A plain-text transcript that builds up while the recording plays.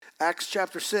Acts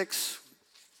chapter 6,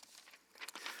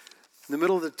 in the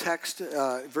middle of the text,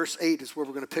 verse 8 is where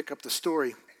we're going to pick up the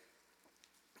story.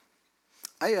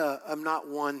 I'm not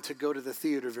one to go to the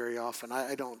theater very often.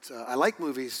 I don't. I like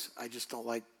movies. I just don't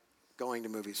like going to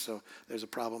movies, so there's a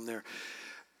problem there.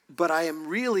 But I am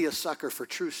really a sucker for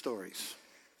true stories.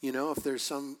 You know, if there's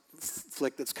some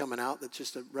flick that's coming out that's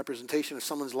just a representation of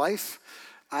someone's life,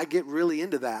 I get really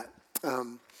into that.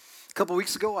 A couple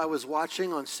weeks ago, I was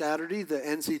watching on Saturday the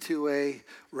NC2A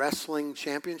Wrestling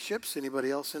Championships.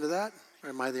 Anybody else into that? Or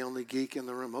am I the only geek in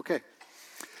the room? Okay.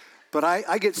 But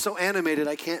I get so animated,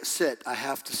 I can't sit. I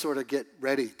have to sort of get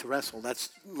ready to wrestle.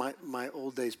 That's my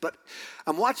old days. But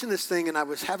I'm watching this thing, and I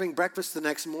was having breakfast the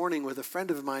next morning with a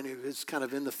friend of mine who is kind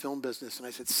of in the film business. And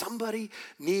I said, somebody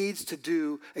needs to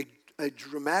do a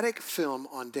dramatic film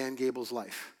on Dan Gable's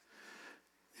life.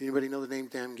 Anybody know the name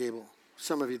Dan Gable?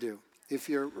 Some of you do. If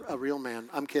you're a real man.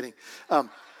 I'm kidding.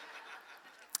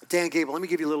 Dan Gable, let me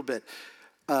give you a little bit.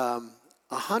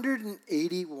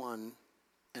 181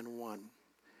 and 1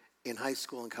 in high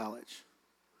school and college.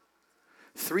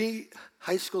 3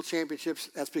 high school championships.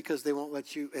 That's because they won't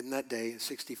let you, in that day, in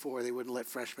 64, they wouldn't let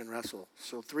freshmen wrestle.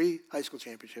 So 3 high school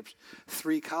championships,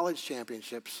 3 college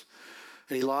championships,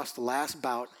 and he lost the last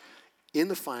bout in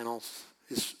the finals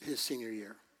his senior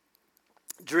year.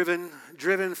 Driven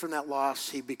from that loss,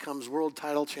 he becomes world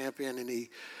title champion, and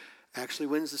he actually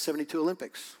wins the 72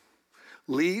 Olympics.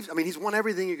 Leaves. I mean, he's won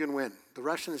everything you can win. The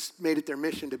Russians made it their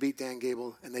mission to beat Dan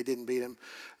Gable, and they didn't beat him.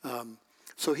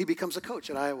 So he becomes a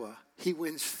coach at Iowa. He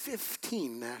wins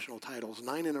 15 national titles,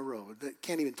 9 in a row. That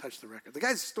can't even touch the record. The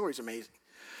guy's story is amazing.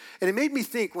 And it made me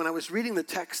think, when I was reading the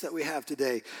text that we have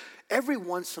today, every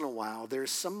once in a while, there's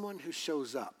someone who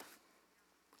shows up.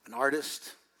 An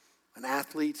artist, an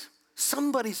athlete,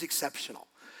 somebody's exceptional.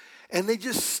 And they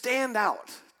just stand out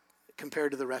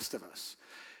compared to the rest of us.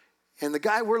 And the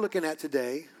guy we're looking at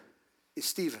today is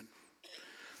Stephen.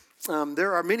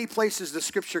 There are many places the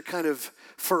scripture kind of,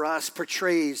 for us,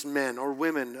 portrays men or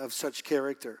women of such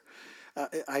character.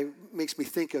 Makes me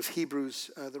think of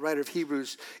Hebrews, the writer of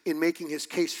Hebrews, in making his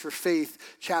case for faith,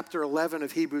 chapter 11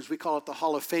 of Hebrews, we call it the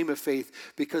Hall of Fame of Faith,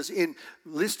 because in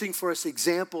listing for us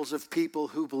examples of people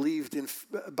who believed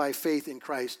by faith in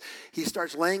Christ, he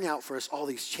starts laying out for us all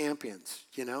these champions,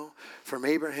 you know, from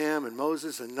Abraham and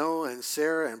Moses and Noah and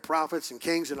Sarah and prophets and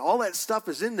kings, and all that stuff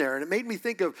is in there. And it made me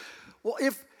think of, well,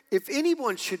 if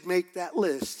anyone should make that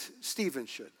list, Stephen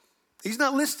should. He's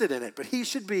not listed in it, but he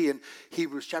should be in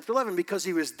Hebrews chapter 11 because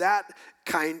he was that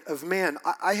kind of man.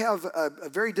 I have a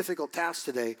very difficult task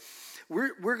today.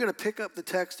 We're going to pick up the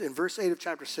text in verse 8 of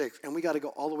chapter 6, and we got to go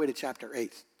all the way to chapter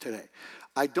 8 today.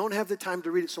 I don't have the time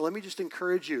to read it, so let me just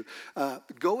encourage you.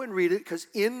 Go and read it, because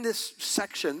in this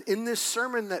section, in this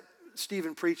sermon that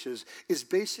Stephen preaches, is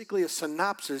basically a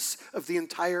synopsis of the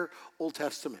entire Old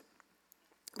Testament.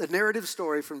 The narrative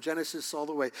story from Genesis all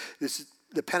the way. This is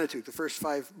the Pentateuch, the first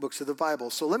 5 books of the Bible.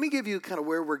 So let me give you kind of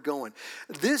where we're going.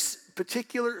 This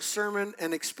particular sermon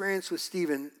and experience with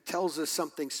Stephen tells us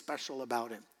something special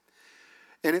about him.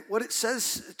 And what it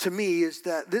says to me is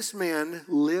that this man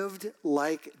lived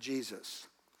like Jesus.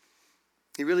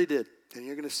 He really did. And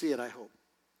you're going to see it, I hope.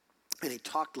 And he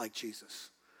talked like Jesus.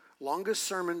 Longest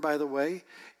sermon, by the way,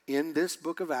 in this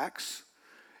book of Acts.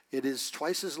 It is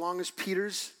twice as long as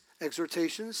Peter's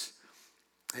exhortations.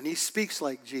 And he speaks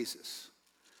like Jesus.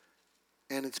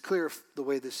 And it's clear the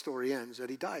way this story ends that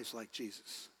he dies like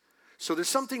Jesus. So there's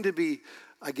something to be,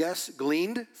 I guess,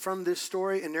 gleaned from this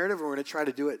story and narrative. We're going to try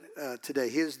to do it today.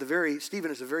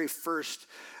 Stephen is the very first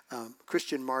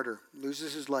Christian martyr,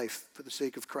 loses his life for the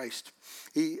sake of Christ.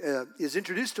 He is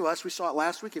introduced to us. We saw it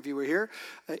last week if you were here.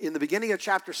 In the beginning of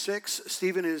chapter 6,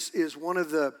 Stephen is one of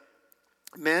the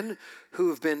men who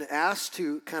have been asked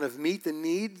to kind of meet the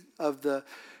need of the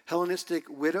Hellenistic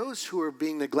widows who are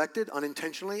being neglected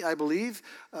unintentionally, I believe,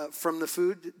 from the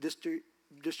food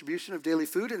distribution of daily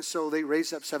food. And so they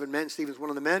raised up 7 men. Stephen's one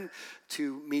of the men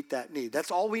to meet that need. That's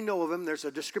all we know of him. There's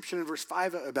a description in verse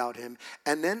 5 about him.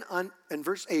 And then in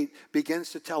verse 8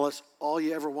 begins to tell us all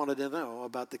you ever wanted to know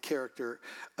about the character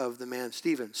of the man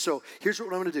Stephen. So here's what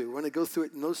I'm going to do. We're going to go through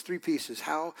it in those 3 pieces.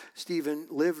 How Stephen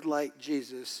lived like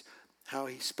Jesus, how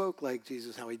he spoke like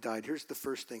Jesus, how he died. Here's the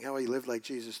first thing, how he lived like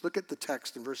Jesus. Look at the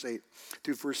text in verse 8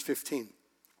 through verse 15.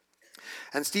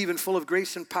 And Stephen, full of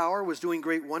grace and power, was doing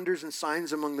great wonders and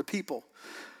signs among the people.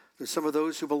 And some of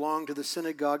those who belonged to the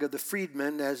synagogue of the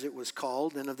freedmen, as it was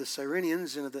called, and of the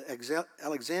Cyrenians, and of the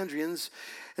Alexandrians,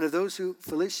 and of those who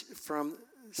from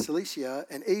Cilicia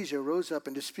and Asia rose up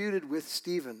and disputed with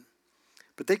Stephen.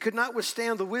 But they could not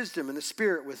withstand the wisdom and the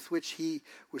spirit with which he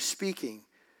was speaking.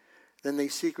 Then they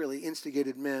secretly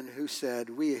instigated men who said,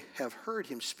 "We have heard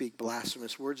him speak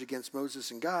blasphemous words against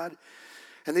Moses and God."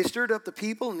 And they stirred up the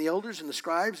people and the elders and the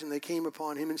scribes, and they came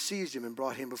upon him and seized him and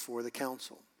brought him before the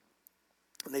council.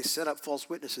 And they set up false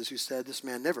witnesses who said, "This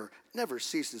man never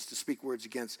ceases to speak words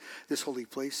against this holy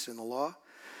place and the law.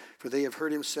 For they have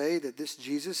heard him say that this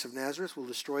Jesus of Nazareth will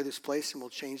destroy this place and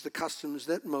will change the customs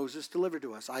that Moses delivered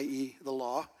to us," i.e. the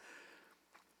law.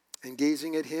 "And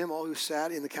gazing at him, all who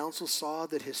sat in the council saw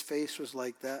that his face was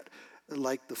like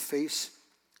the face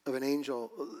of an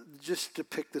angel." Just to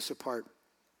pick this apart,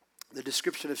 the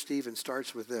description of Stephen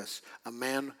starts with this: a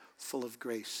man full of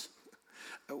grace.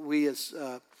 We as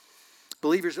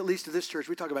believers, at least of this church,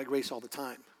 we talk about grace all the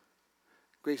time.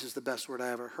 Grace is the best word I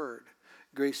ever heard.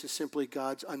 Grace is simply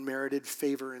God's unmerited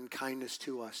favor and kindness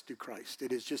to us through Christ.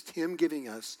 It is just him giving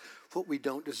us what we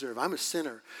don't deserve. I'm a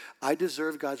sinner. I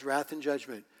deserve God's wrath and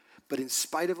judgment. But in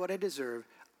spite of what I deserve,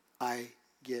 I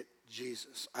get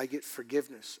Jesus. I get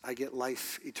forgiveness. I get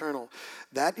life eternal.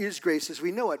 That is grace as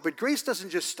we know it. But grace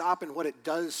doesn't just stop in what it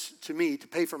does to me to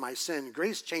pay for my sin.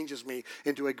 Grace changes me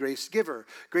into a grace giver.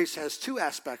 Grace has two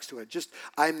aspects to it. Just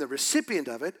I'm the recipient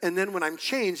of it, and then when I'm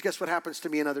changed, guess what happens to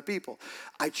me and other people?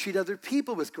 I treat other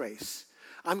people with grace.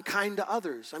 I'm kind to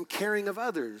others. I'm caring of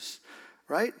others.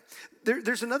 Right?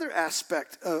 There's another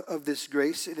aspect of this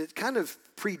grace, and it kind of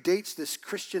predates this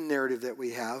Christian narrative that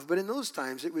we have, but in those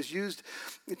times it was used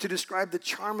to describe the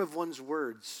charm of one's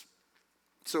words.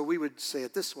 So we would say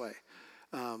it this way: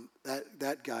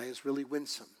 that guy is really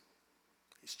winsome.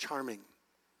 He's charming.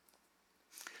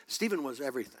 Stephen was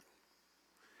everything.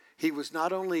 He was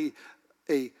not only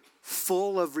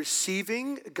full of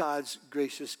receiving God's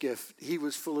gracious gift, he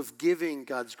was full of giving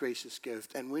God's gracious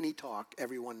gift, and when he talked,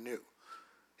 everyone knew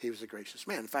he was a gracious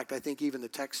man. In fact, I think even the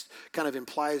text kind of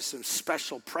implies some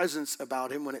special presence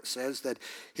about him when it says that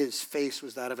his face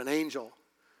was that of an angel.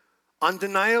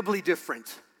 Undeniably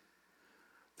different.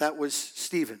 That was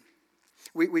Stephen.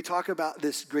 We talk about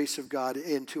this grace of God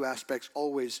in two aspects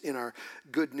always in our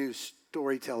good news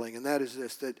storytelling, and that is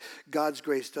this: that God's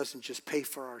grace doesn't just pay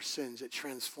for our sins, it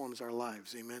transforms our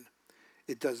lives. Amen?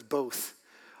 It does both.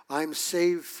 I'm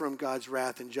saved from God's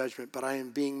wrath and judgment, but I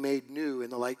am being made new in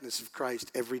the likeness of Christ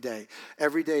every day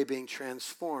being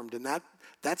transformed. And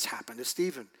that's happened to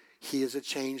Stephen. He is a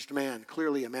changed man,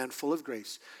 clearly a man full of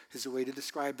grace is a way to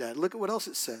describe that. Look at what else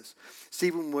it says.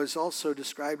 Stephen was also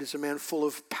described as a man full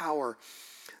of power.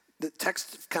 The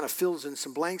text kind of fills in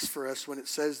some blanks for us when it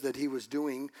says that he was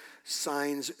doing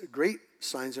signs, great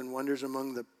signs and wonders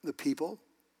among the people,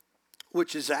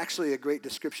 which is actually a great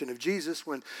description of Jesus.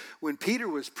 When Peter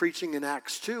was preaching in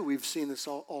Acts 2, we've seen this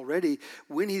already,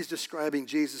 when he's describing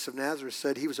Jesus of Nazareth,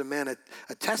 said he was a man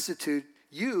attested to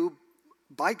you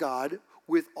by God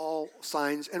with all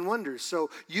signs and wonders. So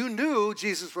you knew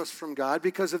Jesus was from God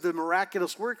because of the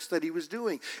miraculous works that he was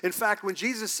doing. In fact, when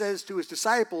Jesus says to his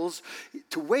disciples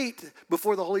to wait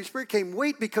before the Holy Spirit came,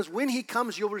 wait, because when he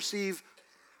comes, you'll receive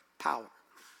power.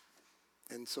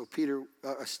 And so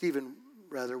Stephen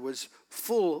was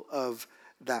full of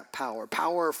that power.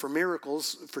 Power for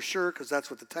miracles, for sure, because that's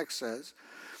what the text says.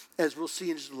 As we'll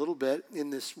see in just a little bit in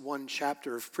this one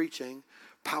chapter of preaching,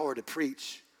 power to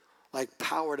preach. Like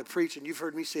power to preach. And you've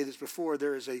heard me say this before,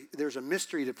 there's a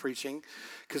mystery to preaching,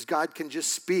 because God can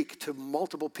just speak to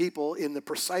multiple people in the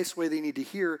precise way they need to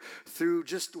hear through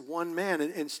just one man.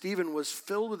 And Stephen was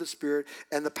filled with the Spirit,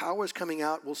 and the power is coming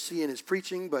out, we'll see in his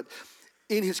preaching, but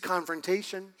in his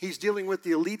confrontation, he's dealing with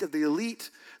the elite of the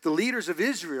elite, the leaders of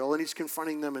Israel, and he's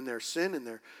confronting them in their sin and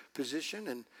their position.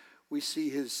 And we see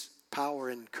his power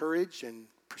and courage and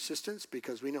persistence,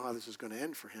 because we know how this is going to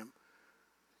end for him.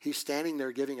 He's standing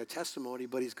there giving a testimony,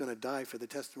 but he's going to die for the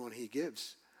testimony he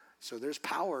gives. So there's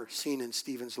power seen in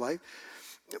Stephen's life.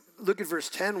 Look at verse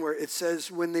 10 where it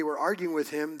says, when they were arguing with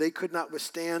him, they could not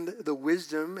withstand the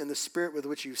wisdom and the spirit with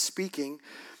which he was speaking.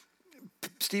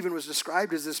 Stephen was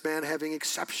described as this man having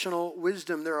exceptional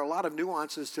wisdom. There are a lot of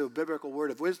nuances to a biblical word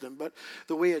of wisdom, but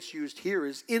the way it's used here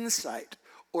is insight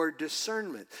or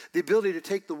discernment, the ability to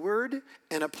take the word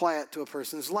and apply it to a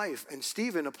person's life. And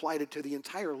Stephen applied it to the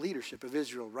entire leadership of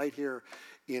Israel right here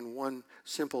in one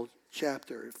simple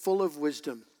chapter, full of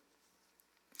wisdom.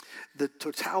 The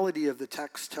totality of the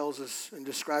text tells us and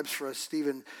describes for us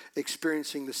Stephen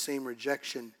experiencing the same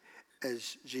rejection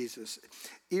as Jesus.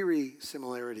 Eerie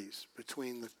similarities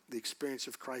between the experience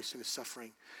of Christ and his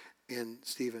suffering and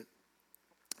Stephen.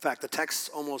 In fact, the texts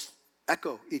almost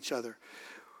echo each other.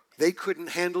 They couldn't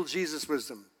handle Jesus'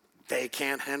 wisdom. They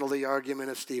can't handle the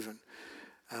argument of Stephen.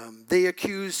 They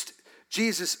accused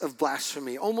Jesus of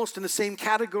blasphemy, almost in the same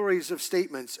categories of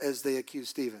statements as they accused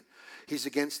Stephen. He's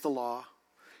against the law.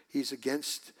 He's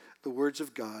against the words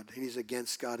of God, and he's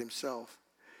against God himself.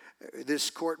 This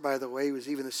court, by the way, was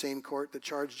even the same court that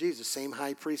charged Jesus, same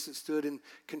high priest that stood in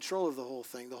control of the whole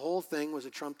thing. The whole thing was a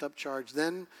trumped-up charge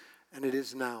then, and it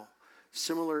is now.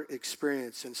 Similar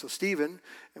experience. And so Stephen,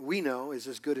 we know, is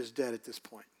as good as dead at this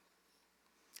point.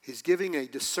 He's giving a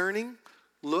discerning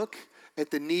look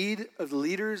at the need of the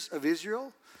leaders of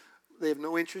Israel. They have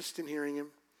no interest in hearing him,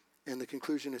 and the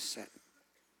conclusion is set.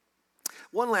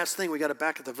 One last thing, we got to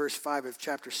back at the verse 5 of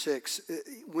chapter 6.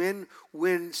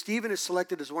 When Stephen is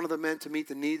selected as one of the men to meet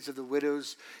the needs of the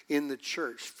widows in the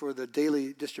church for the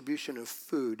daily distribution of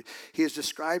food, he is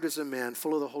described as a man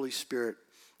full of the Holy Spirit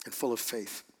and full of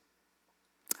faith.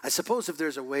 I suppose if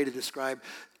there's a way to describe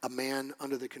a man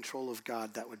under the control of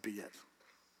God, that would be it.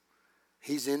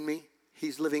 He's in me.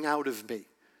 He's living out of me.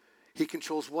 He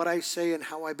controls what I say and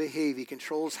how I behave. He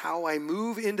controls how I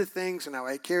move into things and how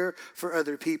I care for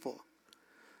other people.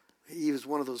 He was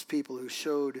one of those people who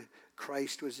showed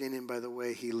Christ was in him by the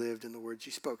way he lived and the words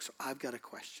he spoke. So I've got a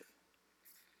question.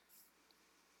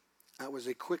 That was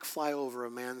a quick flyover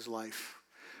of a man's life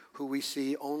who we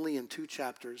see only in 2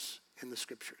 chapters in the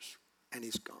scriptures, and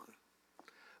he's gone.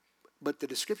 But the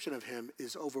description of him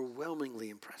is overwhelmingly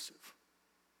impressive.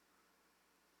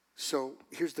 So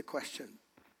here's the question.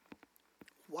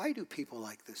 Why do people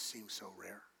like this seem so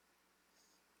rare?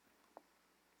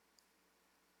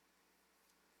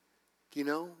 Do you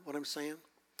know what I'm saying?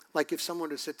 Like if someone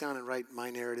were to sit down and write my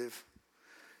narrative,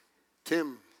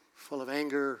 Tim, full of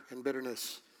anger and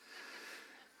bitterness,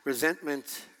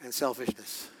 resentment and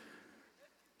selfishness.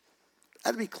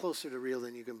 That'd be closer to real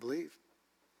than you can believe.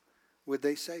 Would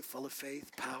they say full of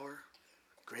faith, power,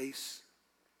 grace?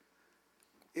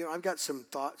 You know, I've got some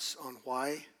thoughts on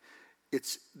why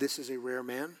this is a rare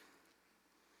man.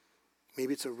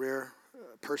 Maybe it's a rare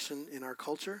person in our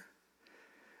culture.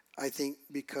 I think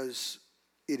because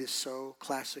it is so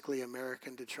classically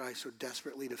American to try so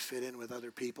desperately to fit in with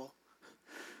other people,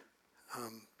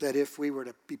 that if we were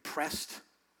to be pressed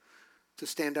to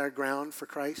stand our ground for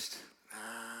Christ,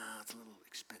 it's a little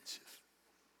expensive,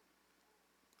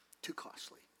 too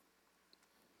costly.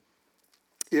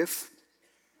 If,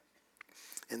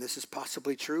 and this is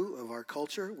possibly true of our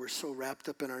culture, we're so wrapped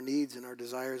up in our needs and our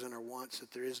desires and our wants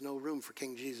that there is no room for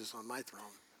King Jesus on my throne.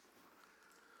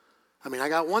 I mean, I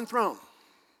got one throne.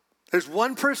 There's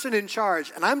one person in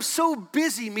charge, and I'm so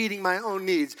busy meeting my own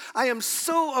needs. I am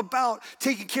so about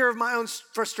taking care of my own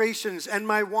frustrations and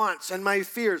my wants and my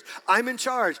fears. I'm in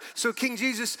charge. So King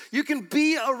Jesus, you can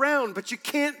be around, but you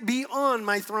can't be on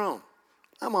my throne.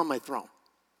 I'm on my throne.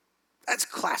 That's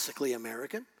classically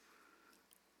American.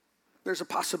 There's a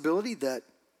possibility that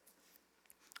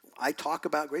I talk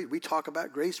about grace. We talk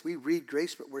about grace. We read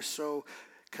grace, but we're so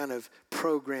kind of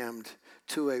programmed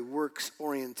to a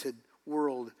works-oriented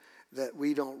world that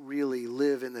we don't really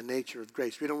live in the nature of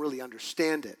grace. We don't really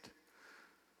understand it.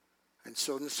 And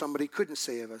so somebody couldn't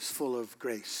say of us full of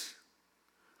grace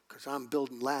because I'm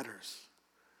building ladders.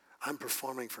 I'm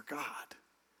performing for God.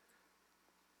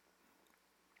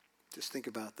 Just think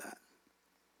about that.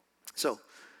 So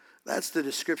that's the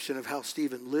description of how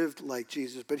Stephen lived like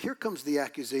Jesus. But here comes the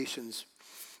accusations.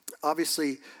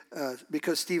 Obviously,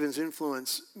 because Stephen's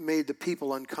influence made the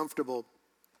people uncomfortable,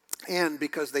 and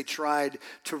because they tried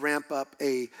to ramp up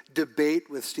a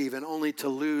debate with Stephen only to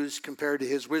lose compared to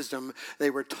his wisdom, they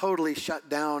were totally shut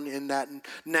down in that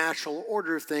natural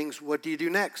order of things. What do you do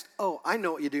next? Oh, I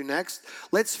know what you do next.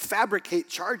 Let's fabricate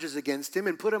charges against him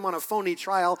and put him on a phony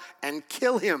trial and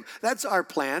kill him. That's our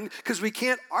plan, because we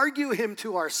can't argue him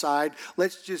to our side.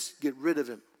 Let's just get rid of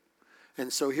him.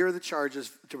 And so here are the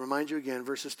charges, to remind you again,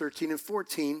 verses 13 and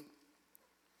 14.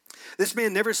 This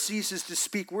man never ceases to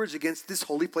speak words against this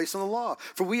holy place on the law.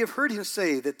 For we have heard him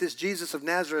say that this Jesus of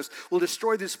Nazareth will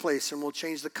destroy this place and will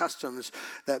change the customs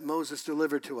that Moses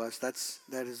delivered to us. That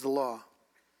is the law.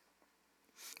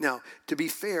 Now, to be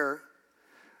fair,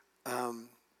 I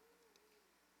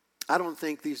don't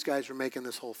think these guys were making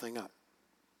this whole thing up.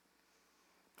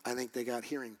 I think they got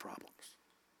hearing problems.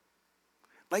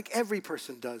 Like every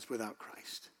person does without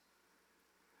Christ.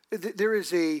 There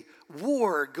is a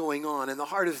war going on in the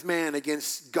heart of man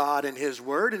against God and his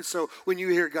word. And so when you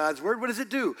hear God's word, what does it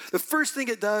do? The first thing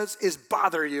it does is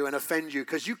bother you and offend you,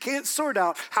 because you can't sort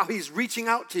out how he's reaching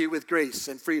out to you with grace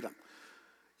and freedom.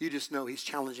 You just know he's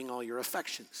challenging all your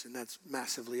affections, and that's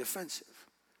massively offensive.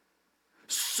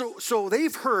 So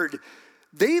they've heard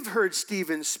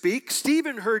Stephen speak.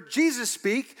 Stephen heard Jesus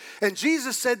speak, and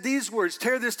Jesus said these words,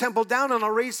 tear this temple down and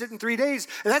I'll raise it in 3 days.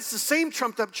 And that's the same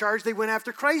trumped up charge they went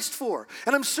after Christ for.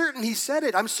 And I'm certain he said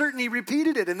it. I'm certain he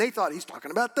repeated it. And they thought he's talking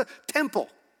about the temple.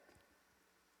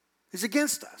 He's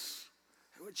against us.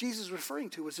 what Jesus was referring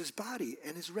to was his body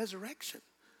and his resurrection,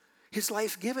 his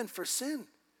life given for sin.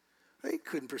 They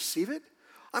couldn't perceive it.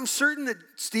 I'm certain that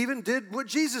Stephen did what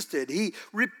Jesus did. He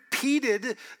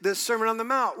repeated the Sermon on the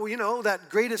Mount. Well, you know, that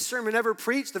greatest sermon ever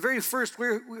preached, the very first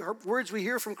words we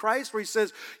hear from Christ where he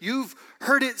says, you've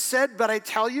heard it said, but I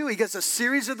tell you. He gets a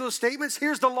series of those statements.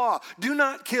 Here's the law. Do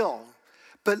not kill.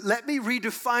 But let me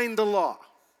redefine the law.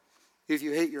 If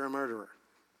you hate, you're a murderer.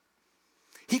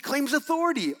 He claims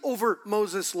authority over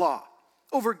Moses' law,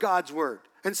 over God's word,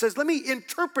 and says, let me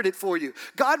interpret it for you.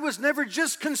 God was never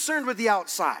just concerned with the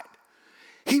outside.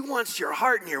 He wants your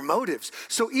heart and your motives.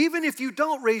 So even if you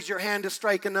don't raise your hand to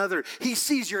strike another, he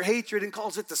sees your hatred and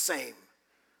calls it the same.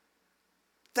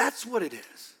 That's what it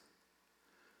is.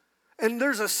 And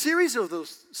there's a series of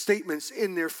those statements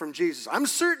in there from Jesus. I'm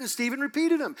certain Stephen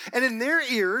repeated them. And in their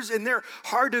ears, in their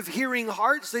hard of hearing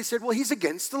hearts, they said, well, he's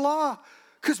against the law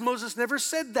because Moses never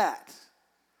said that.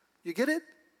 You get it?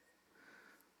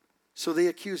 So they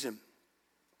accuse him.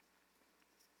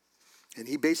 And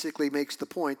he basically makes the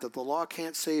point that the law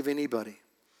can't save anybody.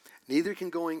 Neither can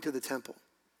going to the temple.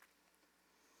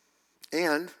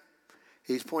 And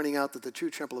he's pointing out that the true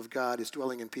temple of God is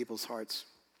dwelling in people's hearts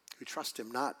who trust him,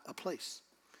 not a place.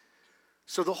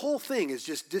 So the whole thing is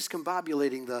just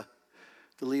discombobulating the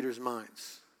leaders'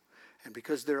 minds. And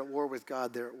because they're at war with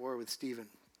God, they're at war with Stephen.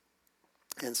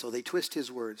 And so they twist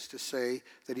his words to say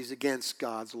that he's against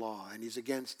God's law, and he's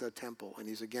against the temple, and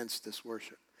he's against this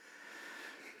worship.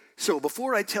 So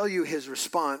before I tell you his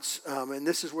response, and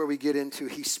this is where we get into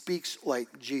he speaks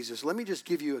like Jesus, let me just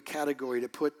give you a category to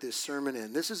put this sermon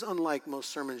in. This is unlike most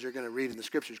sermons you're going to read in the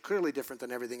scriptures, clearly different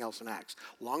than everything else in Acts.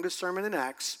 Longest sermon in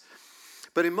Acts.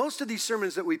 But in most of these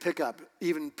sermons that we pick up,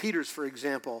 even Peter's, for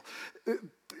example,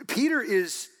 Peter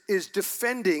is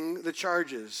defending the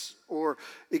charges or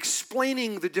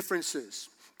explaining the differences.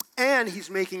 And he's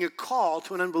making a call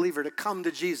to an unbeliever to come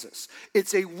to Jesus.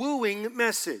 It's a wooing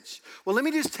message. Well, let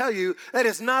me just tell you, that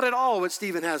is not at all what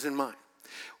Stephen has in mind.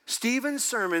 Stephen's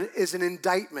sermon is an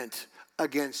indictment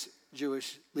against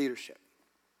Jewish leadership.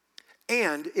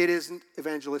 And it isn't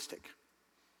evangelistic.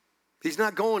 He's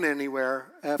not going anywhere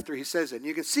after he says it. And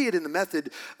you can see it in the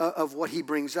method of what he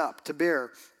brings up to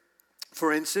bear.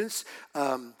 For instance,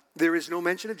 there is no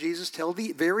mention of Jesus till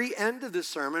the very end of this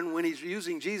sermon when he's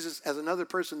using Jesus as another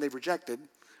person they've rejected,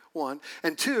 one.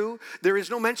 And two, there is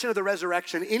no mention of the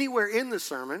resurrection anywhere in the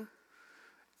sermon.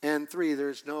 And three,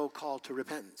 there's no call to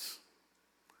repentance.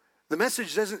 The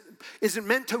message isn't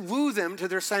meant to woo them to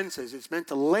their senses. It's meant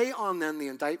to lay on them the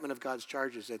indictment of God's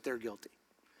charges that they're guilty.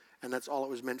 And that's all it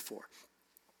was meant for.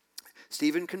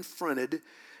 Stephen confronted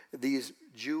these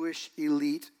Jewish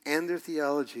elite and their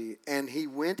theology, and he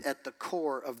went at the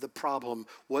core of the problem,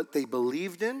 what they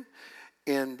believed in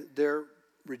and their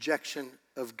rejection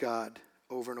of God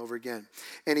over and over again.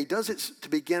 And he does it to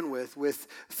begin with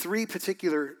three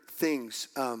particular things,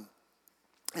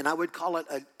 and I would call it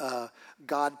a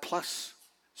God plus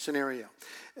scenario.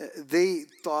 They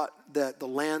thought that the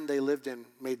land they lived in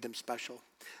made them special.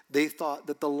 They thought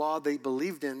that the law they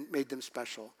believed in made them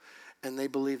special. And they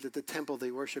believed that the temple they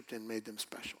worshiped in made them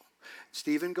special.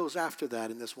 Stephen goes after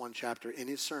that in this one chapter in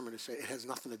his sermon to say it has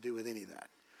nothing to do with any of that.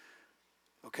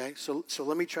 Okay, so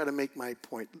let me try to make my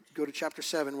point. Go to chapter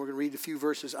 7. We're going to read a few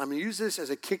verses. I'm going to use this as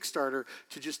a Kickstarter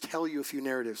to just tell you a few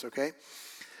narratives, okay?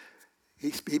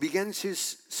 He begins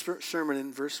his sermon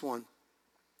in verse 1.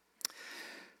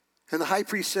 And the high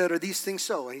priest said, are these things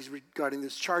so? And he's regarding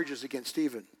these charges against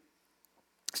Stephen.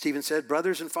 Stephen said,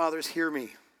 brothers and fathers, hear me.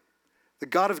 The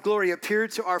God of glory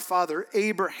appeared to our father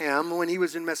Abraham when he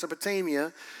was in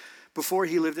Mesopotamia before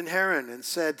he lived in Haran and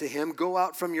said to him, go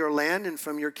out from your land and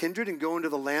from your kindred and go into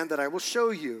the land that I will show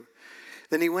you.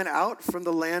 Then he went out from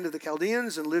the land of the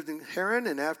Chaldeans and lived in Haran,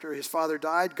 and after his father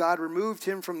died, God removed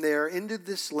him from there into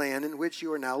this land in which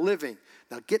you are now living.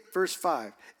 Now get verse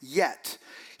 5. Yet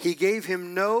he gave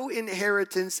him no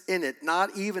inheritance in it,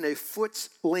 not even a foot's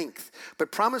length,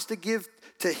 but promised to give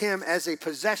to him as a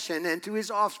possession and to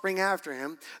his offspring after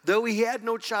him, though he had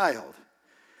no child.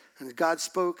 And God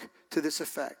spoke to this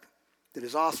effect, that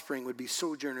his offspring would be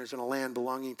sojourners in a land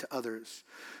belonging to others,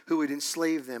 who would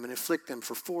enslave them and afflict them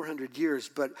for 400 years.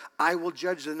 But I will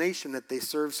judge the nation that they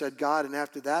serve, said God, and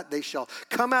after that they shall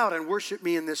come out and worship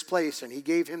me in this place. And he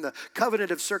gave him the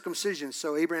covenant of circumcision.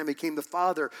 So Abraham became the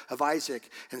father of Isaac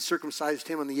and circumcised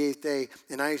him on the 8th day.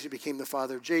 And Isaac became the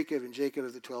father of Jacob, and Jacob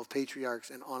of the 12 patriarchs,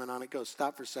 and on it goes.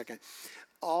 Stop for a second.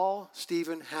 All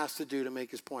Stephen has to do to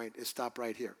make his point is stop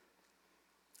right here.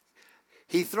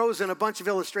 He throws in a bunch of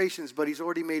illustrations, but he's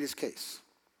already made his case.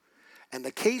 And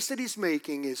the case that he's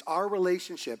making is our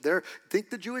relationship. Think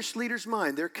the Jewish leaders'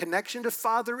 mind, their connection to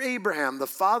Father Abraham, the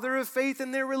father of faith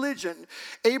in their religion.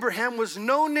 Abraham was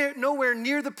nowhere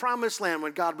near the promised land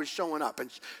when God was showing up and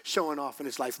showing off in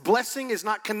his life. Blessing is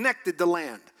not connected to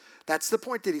land. That's the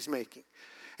point that he's making.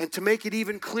 And to make it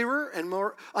even clearer and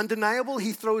more undeniable,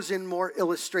 he throws in more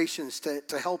illustrations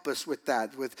to help us with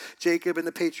that, with Jacob and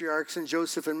the patriarchs and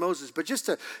Joseph and Moses. But just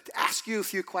to ask you a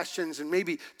few questions and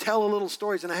maybe tell a little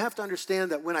stories. And I have to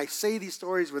understand that when I say these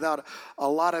stories without a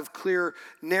lot of clear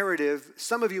narrative,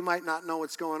 some of you might not know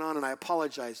what's going on, and I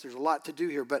apologize. There's a lot to do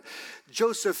here. But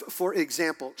Joseph, for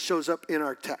example, shows up in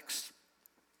our text.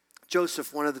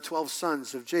 Joseph, one of the 12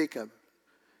 sons of Jacob.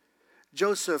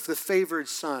 Joseph, the favored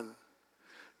son.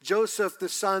 Joseph, the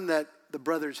son that the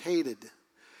brothers hated.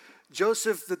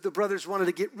 Joseph, that the brothers wanted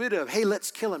to get rid of. Hey, let's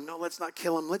kill him. No, let's not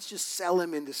kill him. Let's just sell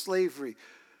him into slavery.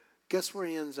 Guess where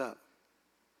he ends up?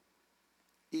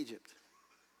 Egypt.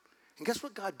 And guess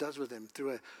what God does with him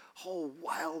through a whole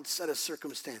wild set of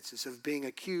circumstances of being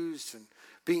accused and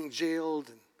being jailed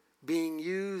and being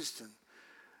used and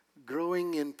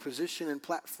growing in position and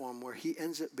platform where he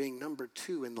ends up being number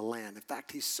 2 in the land. In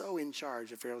fact, he's so in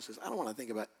charge that Pharaoh says, I don't want to think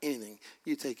about anything.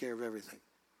 You take care of everything.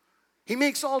 He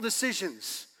makes all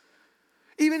decisions,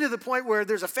 even to the point where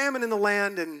there's a famine in the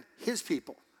land and his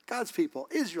people, God's people,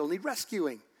 Israel, need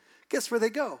rescuing. Guess where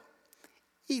they go?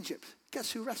 Egypt.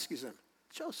 Guess who rescues them?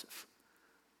 Joseph.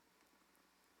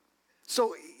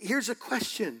 So here's a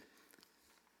question.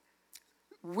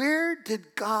 Where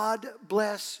did God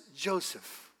bless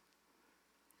Joseph?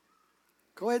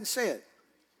 Go ahead and say it.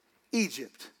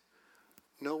 Egypt.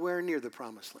 Nowhere near the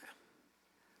promised land.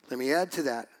 Let me add to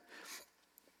that.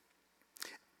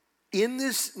 In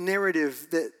this narrative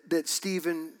that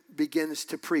Stephen begins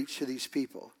to preach to these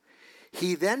people,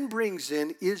 he then brings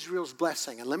in Israel's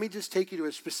blessing. And let me just take you to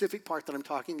a specific part that I'm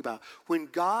talking about. When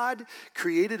God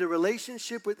created a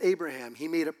relationship with Abraham, he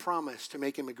made a promise to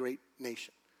make him a great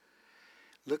nation.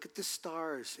 Look at the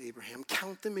stars, Abraham.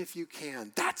 Count them if you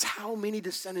can. That's how many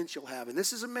descendants you'll have. And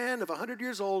this is a man of 100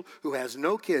 years old who has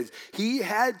no kids. He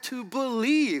had to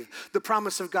believe the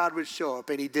promise of God would show up,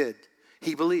 and he did.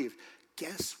 He believed.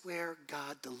 Guess where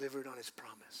God delivered on his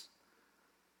promise?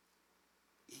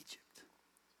 Egypt.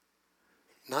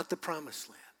 Not the promised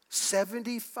land.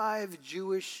 75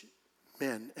 Jewish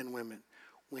men and women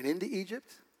went into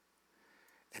Egypt.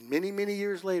 And many, many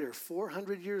years later,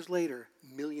 400 years later,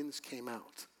 millions came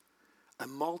out. A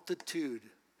multitude.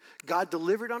 God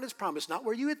delivered on his promise, not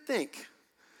where you would think,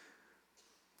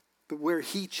 but where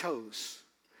he chose.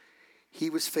 He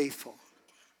was faithful.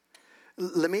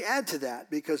 Let me add to that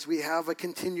because we have a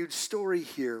continued story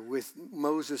here with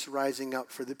Moses rising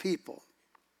up for the people.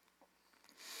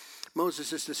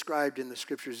 Moses is described in the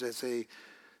scriptures as a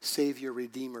savior,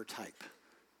 redeemer type.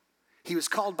 He was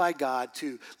called by God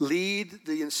to lead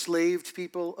the enslaved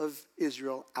people of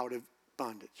Israel out of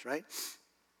bondage, right?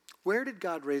 Where did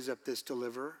God raise up this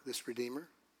deliverer, this redeemer,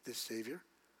 this savior?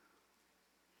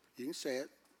 You can say it.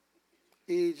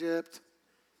 Egypt.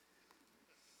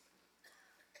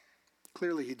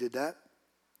 Clearly he did that.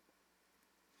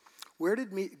 Where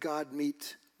did God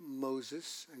meet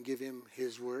Moses and give him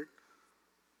his word?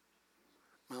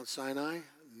 Mount Sinai,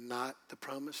 not the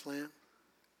promised land.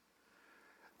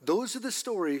 Those are the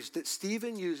stories that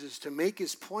Stephen uses to make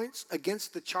his points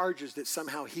against the charges that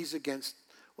somehow he's against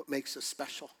what makes us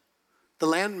special. The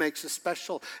land makes us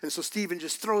special. And so Stephen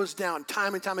just throws down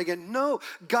time and time again. No,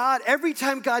 God, every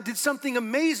time God did something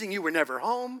amazing, you were never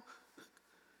home.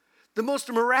 The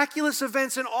most miraculous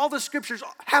events in all the scriptures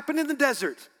happen in the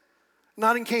desert,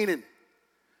 not in Canaan.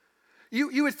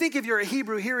 You would think if you're a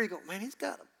Hebrew here, you go, man, he's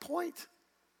got a point.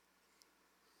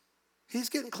 He's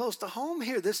getting close to home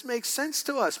here. This makes sense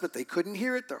to us. But they couldn't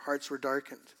hear it. Their hearts were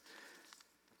darkened.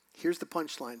 Here's the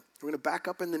punchline. We're going to back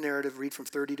up in the narrative, read from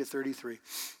 30 to 33.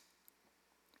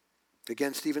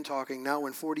 Again, Stephen talking. Now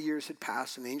when 40 years had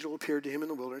passed, an angel appeared to him in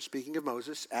the wilderness, speaking of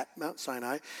Moses, at Mount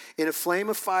Sinai, in a flame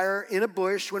of fire in a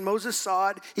bush. When Moses saw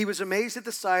it, he was amazed at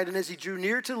the sight. And as he drew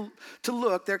near to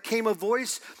look, there came a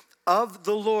voice of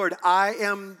the Lord. I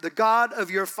am the God of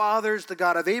your fathers, the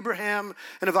God of Abraham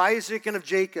and of Isaac and of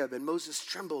Jacob. And Moses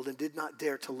trembled and did not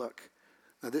dare to look.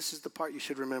 Now this is the part you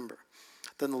should remember.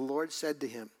 Then the Lord said to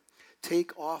him,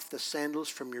 take off the sandals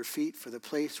from your feet, for the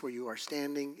place where you are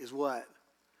standing is what?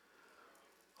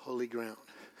 Holy ground.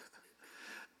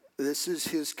 This is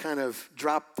his kind of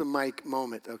drop the mic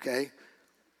moment, okay?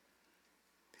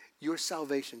 Your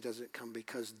salvation doesn't come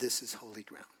because this is holy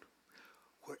ground.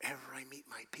 Wherever I meet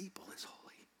my people is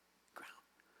holy ground.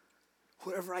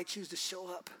 Wherever I choose to show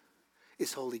up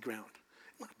is holy ground.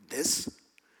 Not this.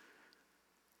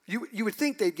 You would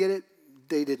think they'd get it.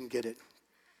 they didn't get it.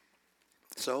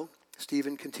 So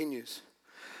Stephen continues.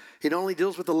 He not only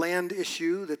deals with the land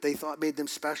issue that they thought made them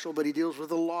special, but he deals with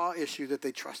the law issue that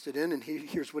they trusted in. And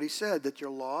here's what he said, that the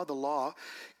law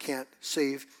can't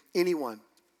save anyone.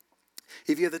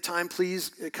 If you have the time,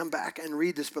 please come back and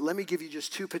read this. But let me give you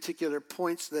just two particular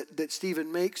points that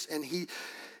Stephen makes. And he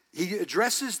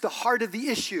addresses the heart of the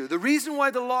issue. The reason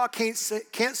why the law can't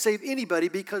save anybody,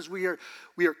 because we are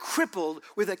crippled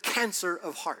with a cancer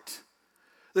of heart.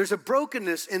 There's a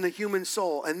brokenness in the human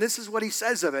soul, and this is what he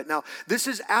says of it. Now, this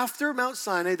is after Mount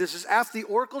Sinai. This is after the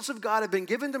oracles of God have been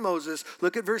given to Moses.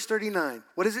 Look at verse 39.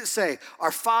 What does it say?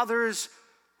 Our fathers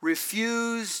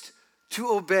refused to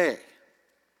obey.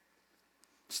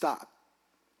 Stop.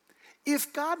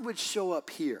 If God would show up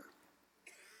here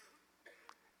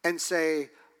and say,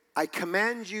 I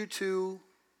command you to,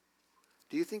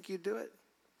 do you think you'd do it?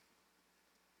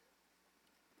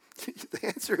 The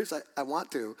answer is, I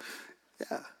want to.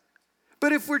 Yeah.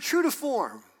 But if we're true to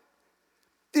form,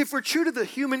 if we're true to the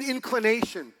human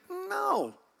inclination,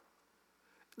 no.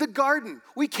 The garden,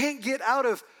 we can't get out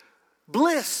of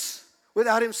bliss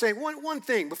without him saying, one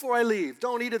thing before I leave,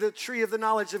 don't eat of the tree of the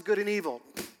knowledge of good and evil.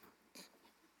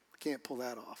 I can't pull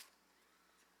that off.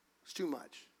 It's too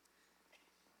much.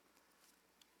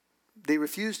 They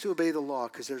refuse to obey the law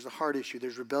because there's a heart issue.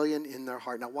 There's rebellion in their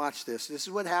heart. Now watch this. This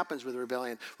is what happens with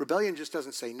rebellion. Rebellion just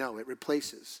doesn't say no. It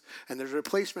replaces. And there's a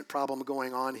replacement problem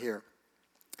going on here.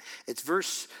 It's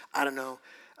verse,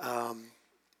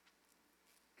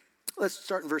 let's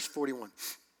start in verse 41.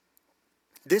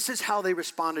 This is how they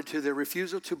responded to their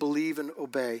refusal to believe and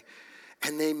obey.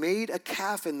 And they made a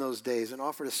calf in those days and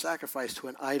offered a sacrifice to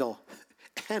an idol.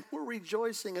 And we're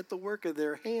rejoicing at the work of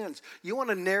their hands. You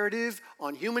want a narrative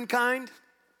on humankind?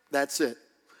 That's it.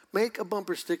 Make a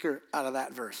bumper sticker out of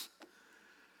that verse.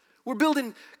 We're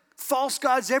building false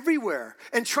gods everywhere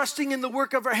and trusting in the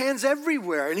work of our hands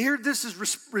everywhere. And here this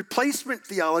is replacement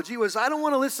theology was, I don't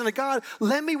want to listen to God.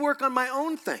 Let me work on my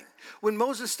own thing. When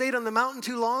Moses stayed on the mountain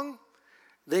too long,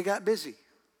 they got busy.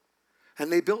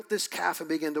 And they built this calf and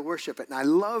began to worship it. And I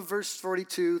love verse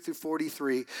 42 through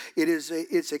 43.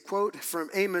 It's a quote from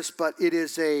Amos, but it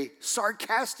is a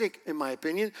sarcastic, in my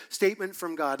opinion, statement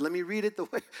from God. Let me read it the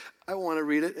way I want to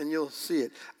read it, and you'll see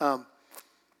it.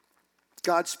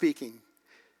 God speaking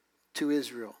to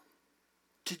Israel.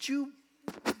 Did you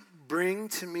bring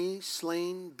to me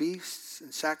slain beasts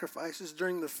and sacrifices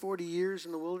during the 40 years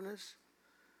in the wilderness,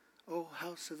 O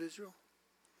house of Israel?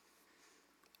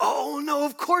 Oh, no,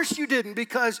 of course you didn't,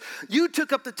 because you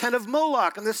took up the tent of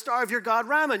Moloch and the star of your god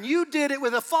Raman. You did it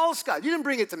with a false god. You didn't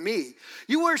bring it to me.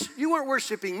 You weren't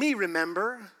worshiping me,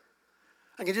 remember?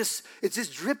 It's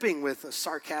just dripping with a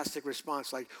sarcastic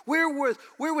response like, where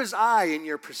was I in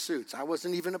your pursuits? I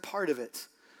wasn't even a part of it.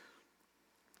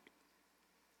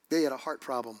 They had a heart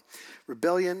problem.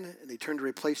 Rebellion, and they turned to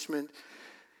replacement.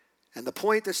 And the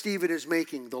point that Stephen is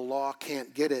making, the law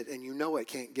can't get it, and you know it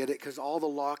can't get it because all the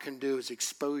law can do is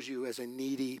expose you as a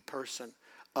needy person,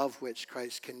 of which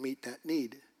Christ can meet that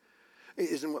need.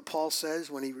 Isn't what Paul says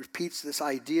when he repeats this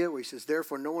idea where he says,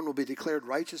 therefore no one will be declared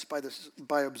righteous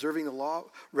by observing the law.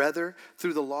 Rather,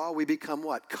 through the law we become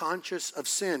what? Conscious of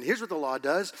sin. Here's what the law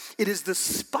does. It is the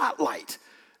spotlight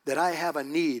that I have a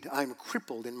need. I'm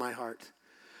crippled in my heart.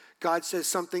 God says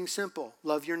something simple.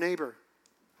 Love your neighbor.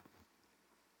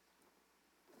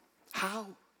 How?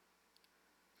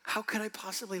 How can I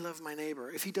possibly love my neighbor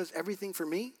if he does everything for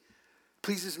me,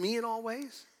 pleases me in all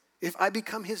ways? If I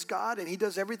become his God and he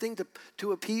does everything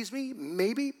to appease me,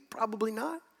 maybe, probably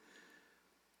not.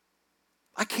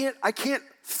 I can't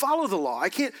follow the law. I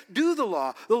can't do the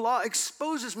law. The law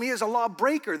exposes me as a law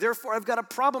breaker. Therefore, I've got a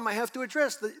problem I have to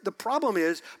address. The problem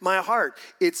is my heart.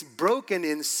 It's broken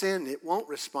in sin. It won't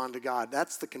respond to God.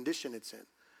 That's the condition it's in.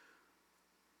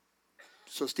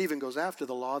 So Stephen goes after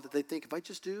the law that they think, if I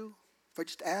just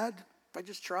add, if I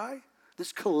just try,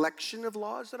 this collection of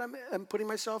laws that I'm putting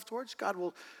myself towards, God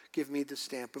will give me the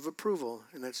stamp of approval.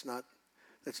 And that's not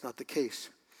the case.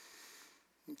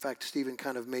 In fact, Stephen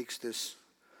kind of makes this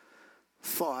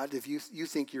thought, if you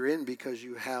think you're in because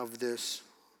you have this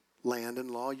land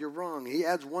and law, you're wrong. He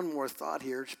adds one more thought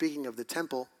here, speaking of the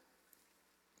temple.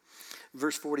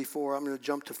 Verse 44, I'm going to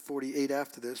jump to 48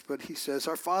 after this, but he says,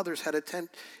 our fathers had a tent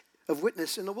of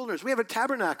witness in the wilderness. We have a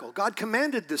tabernacle. God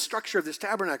commanded the structure of this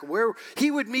tabernacle where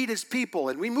he would meet his people.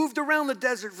 And we moved around the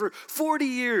desert for 40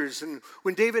 years. And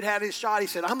when David had his shot, he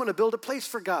said, I'm going to build a place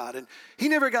for God. And he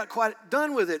never got quite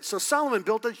done with it. So Solomon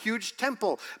built a huge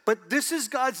temple. But this is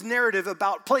God's narrative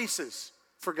about places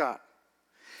for God.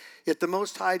 Yet the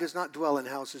Most High does not dwell in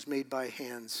houses made by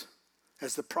hands.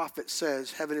 As the prophet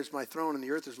says, heaven is my throne and the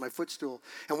earth is my footstool.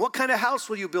 And what kind of house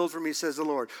will you build for me, says the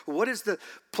Lord? What is the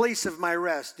place of my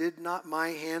rest? Did not my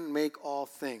hand make all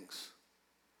things?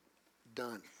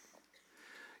 Done.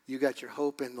 You got your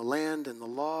hope in the land and the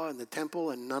law and the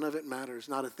temple, and none of it matters.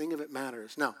 Not a thing of it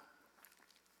matters. Now,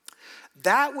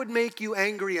 that would make you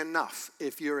angry enough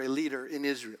if you're a leader in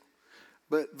Israel.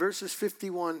 But verses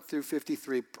 51 through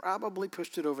 53 probably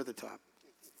pushed it over the top.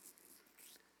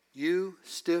 You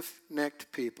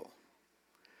stiff-necked people,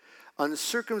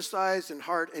 uncircumcised in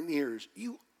heart and ears,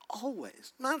 you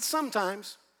always, not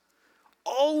sometimes,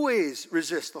 always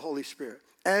resist the Holy Spirit.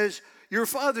 As your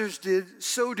fathers did,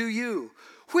 so do you.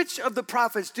 Which of the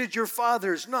prophets did your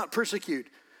fathers not persecute?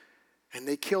 And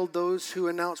they killed those who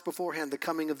announced beforehand the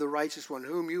coming of the righteous one,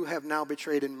 whom you have now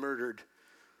betrayed and murdered,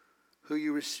 who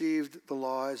you received the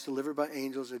law as delivered by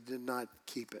angels and did not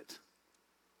keep it.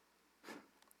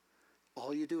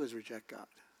 All you do is reject God.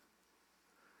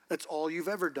 That's all you've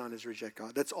ever done is reject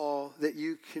God. That's all that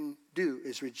you can do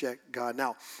is reject God.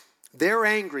 Now, they're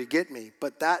angry, get me,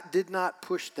 but that did not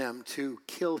push them to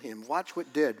kill him. Watch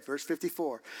what did. Verse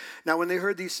 54. Now, when they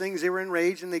heard these things, they were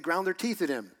enraged and they ground their teeth at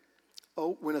him.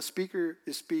 Oh, when a speaker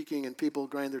is speaking and people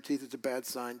grind their teeth, it's a bad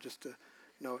sign, just to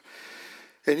know.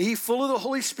 And he, full of the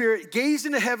Holy Spirit, gazed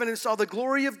into heaven and saw the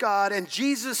glory of God and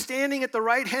Jesus standing at the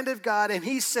right hand of God. And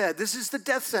he said, this is the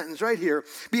death sentence right here.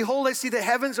 Behold, I see the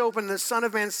heavens open and the Son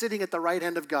of Man sitting at the right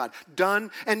hand of God.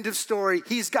 Done. End of story.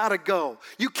 He's got to go.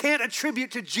 You can't attribute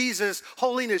to Jesus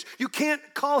holiness. You can't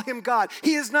call him God.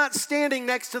 He is not standing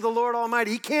next to the Lord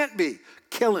Almighty. He can't be.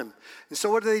 Kill him. And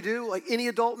so what do? Like any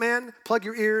adult man, plug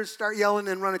your ears, start yelling,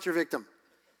 and run at your victim.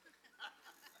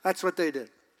 That's what they did.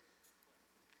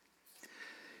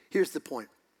 Here's the point.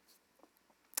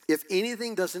 If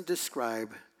anything doesn't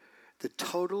describe the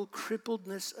total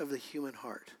crippledness of the human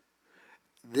heart,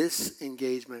 this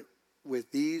engagement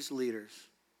with these leaders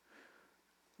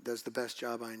does the best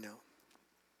job I know.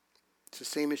 It's the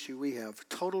same issue we have.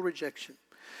 Total rejection.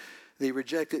 They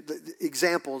rejected the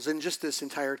examples in just this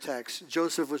entire text.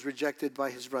 Joseph was rejected by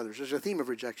his brothers. There's a theme of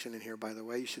rejection in here, by the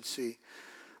way, you should see.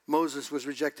 Moses was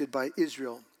rejected by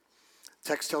Israel.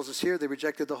 Text tells us here they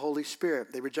rejected the Holy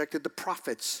Spirit. They rejected the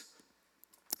prophets.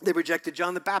 They rejected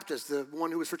John the Baptist, the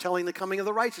one who was foretelling the coming of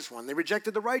the righteous one. They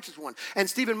rejected the righteous one. And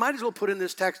Stephen might as well put in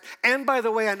this text, and by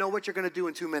the way, I know what you're going to do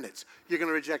in 2 minutes. You're going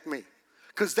to reject me.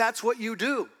 Because that's what you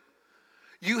do.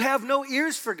 You have no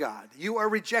ears for God. You are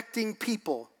rejecting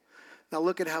people. Now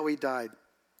look at how he died.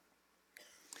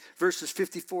 Verses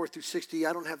 54 through 60,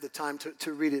 I don't have the time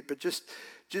to read it, but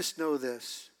just know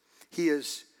this. He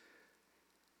is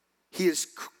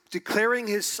declaring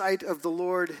his sight of the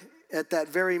Lord at that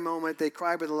very moment. They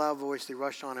cry with a loud voice. They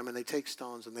rush on him and they take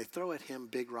stones and they throw at him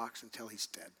big rocks until he's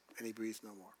dead and he breathes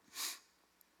no more.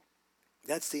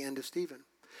 That's the end of Stephen.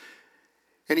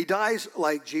 And he dies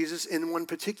like Jesus in one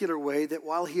particular way, that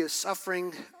while he is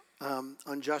suffering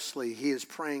unjustly, he is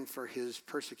praying for his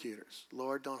persecutors.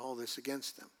 Lord, don't hold this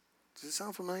against them. Does it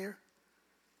sound familiar?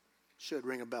 Should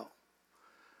ring a bell.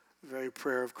 The very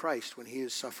prayer of Christ when he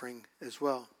is suffering as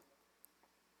well.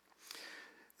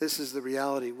 This is the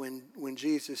reality. When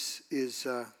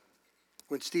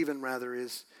Stephen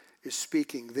is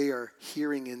speaking, they are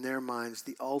hearing in their minds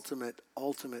the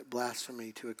ultimate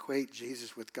blasphemy to equate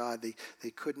Jesus with God. They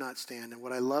could not stand. And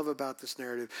what I love about this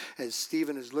narrative, as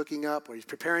Stephen is looking up, or he's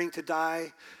preparing to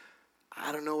die,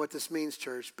 I don't know what this means,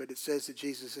 church, but it says that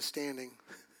Jesus is standing.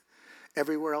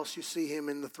 Everywhere else you see him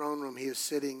in the throne room, he is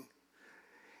sitting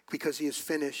because he is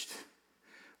finished.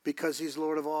 Because he's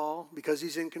Lord of all, because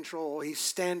he's in control. He's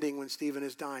standing when Stephen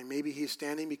is dying. Maybe he's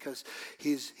standing because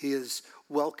he is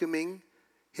welcoming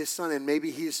his son, and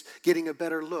maybe he's getting a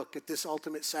better look at this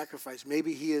ultimate sacrifice.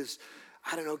 Maybe he is,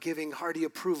 giving hearty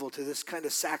approval to this kind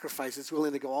of sacrifice that's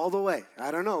willing to go all the way.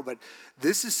 I don't know, but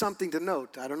this is something to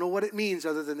note. I don't know what it means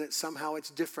other than that somehow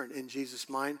it's different in Jesus'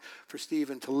 mind for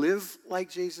Stephen to live like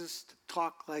Jesus, to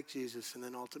talk like Jesus, and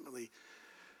then ultimately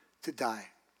to die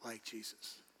like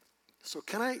Jesus. So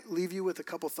can I leave you with a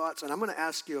couple thoughts? And I'm going to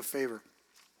ask you a favor.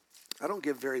 I don't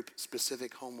give very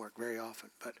specific homework very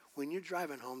often, but when you're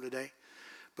driving home today,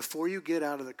 before you get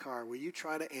out of the car, will you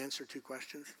try to answer 2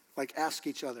 questions? Like ask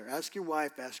each other, ask your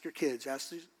wife, ask your kids,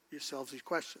 ask yourselves these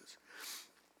questions.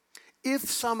 If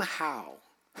somehow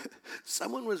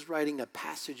someone was writing a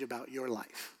passage about your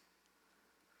life,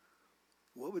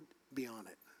 what would be on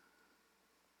it?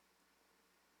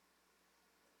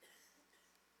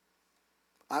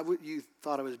 You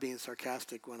thought I was being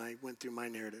sarcastic when I went through my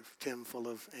narrative, Tim, full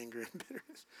of anger and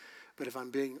bitterness. But if I'm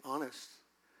being honest,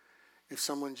 if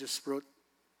someone just wrote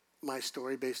my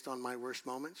story based on my worst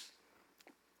moments,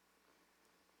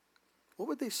 what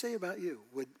would they say about you?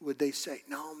 Would they say,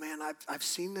 no, man, I've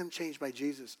seen them changed by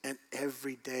Jesus, and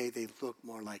every day they look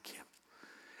more like him.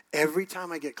 Every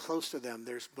time I get close to them,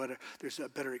 there's a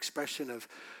better expression of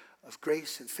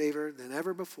grace and favor than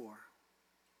ever before.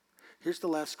 Here's the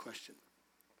last question.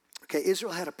 Okay,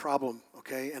 Israel had a problem,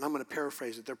 okay, and I'm going to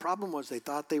paraphrase it. Their problem was they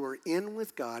thought they were in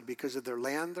with God because of their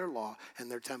land, their law,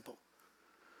 and their temple.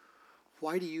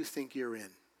 Why do you think you're in?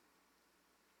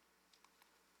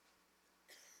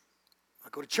 I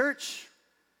go to church.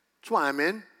 That's why I'm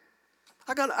in.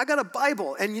 I got a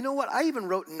Bible, and you know what? I even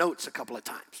wrote notes a couple of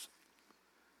times.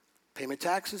 Pay my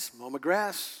taxes, mow my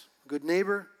grass, good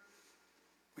neighbor.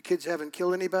 My kids haven't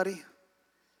killed anybody.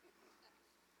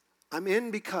 I'm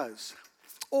in because.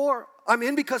 Or I'm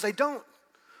in because I don't.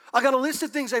 I got a list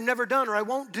of things I've never done or I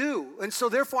won't do. And so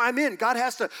therefore I'm in. God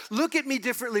has to look at me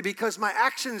differently because my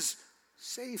actions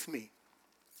save me.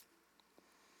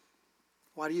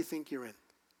 Why do you think you're in?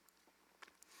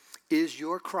 Is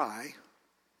your cry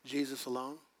Jesus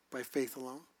alone, by faith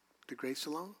alone, to grace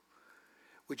alone?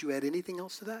 Would you add anything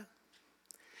else to that?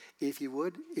 If you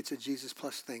would, it's a Jesus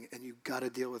plus thing, and you've got to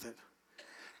deal with it.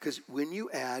 Because when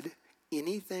you add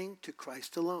anything to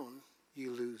Christ alone,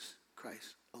 you lose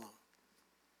Christ alone.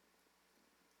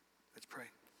 Let's pray.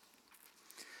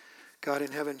 God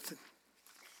in heaven,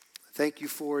 thank you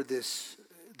for this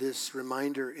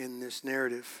reminder in this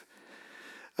narrative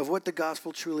of what the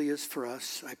gospel truly is for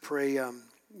us. I pray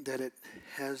that it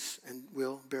has and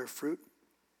will bear fruit.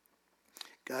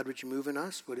 God, would you move in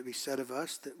us? Would it be said of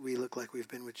us that we look like we've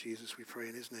been with Jesus? We pray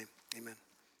in his name. Amen.